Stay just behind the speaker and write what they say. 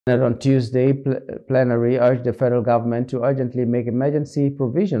On Tuesday, plenary urged the federal government to urgently make emergency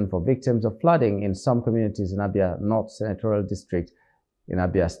provision for victims of flooding in some communities in Abia North Senatorial District in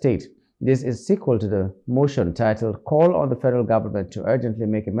Abia State. This is sequel to the motion titled Call on the Federal Government to Urgently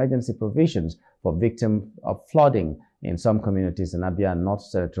Make Emergency Provisions for Victims of Flooding in some communities in Abia North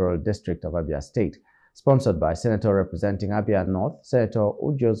Senatorial District of Abia State, sponsored by Senator representing Abia North, Senator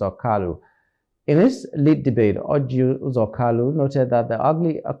Ujo Zokalu. In his lead debate, Ujo Zokalu noted that the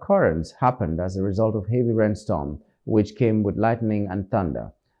ugly occurrence happened as a result of heavy rainstorm, which came with lightning and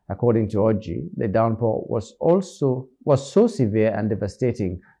thunder. According to Ujo, the downpour was so severe and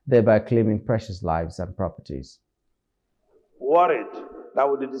devastating, thereby claiming precious lives and properties. Worried that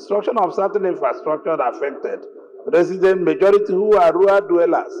with the destruction of certain infrastructure affected, resident majority who are rural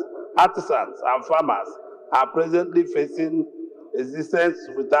dwellers, artisans, and farmers are presently facing existence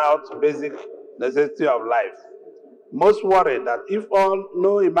without basic necessity of life. Most worried that if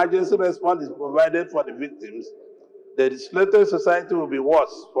no emergency response is provided for the victims, the desolated society will be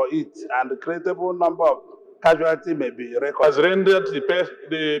worse for it, and the incredible number of casualties may be recorded. Has rendered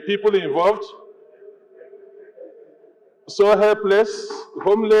the people involved so helpless,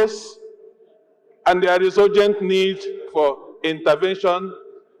 homeless, and there is urgent need for intervention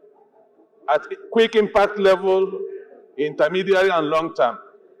at quick impact level, intermediary and long term,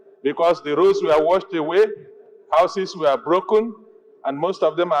 because the roads were washed away, houses were broken, and most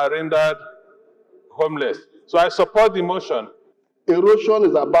of them are rendered homeless. So I support the motion. Erosion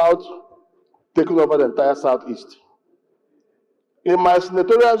is about taking over the entire southeast. In my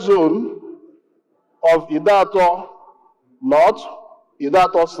senatorial zone of Idato North,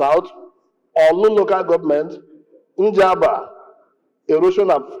 Idato South, Olu local government, Njaba, erosion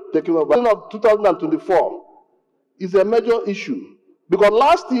have taken over. In 2024 is a major issue because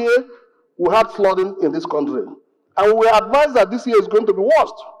last year we had flooding in this country, and we were advised that this year is going to be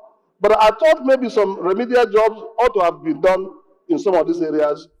worse. But I thought maybe some remedial jobs ought to have been done in some of these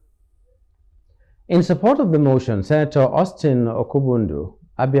areas. In support of the motion, Senator Austin Okubundu,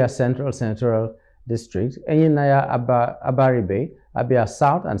 Abia Central Senatorial District, Enyinaya Abaribe, Abia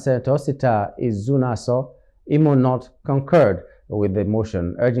South, and Senator Sita Izunaso, Imo North, concurred with the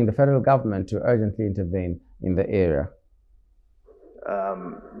motion, urging the federal government to urgently intervene in the area.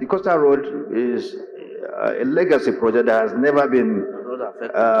 The Coastal Road is a legacy project that has never been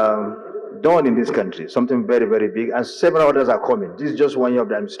done in this country, something very, very big, and several others are coming. This is just 1 year of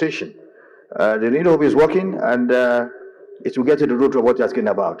the administration. The New Hope is working, and it will get to the root of what you're asking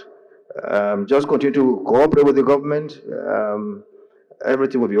about. Just continue to cooperate with the government.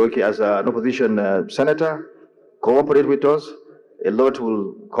 Everything will be okay. As an opposition senator, cooperate with us. A lot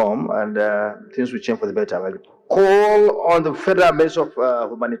will come, and things will change for the better. Call on the Federal Ministry of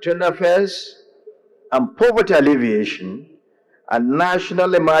Humanitarian Affairs and Poverty Alleviation and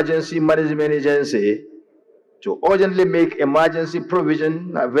National Emergency Management Agency to urgently make emergency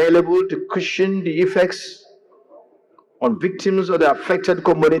provision available to cushion the effects on victims of the affected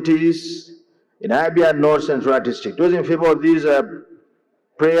communities in Abia North Central District. Those in favor of this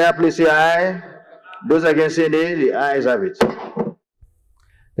prayer, please say aye. Those against say nay, the ayes have it.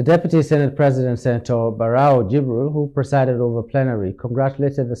 The Deputy Senate President, Senator Barao Jibril, who presided over plenary,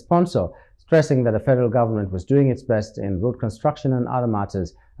 congratulated the sponsor, stressing that the federal government was doing its best in road construction and other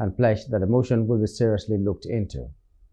matters, and pledged that the motion will be seriously looked into.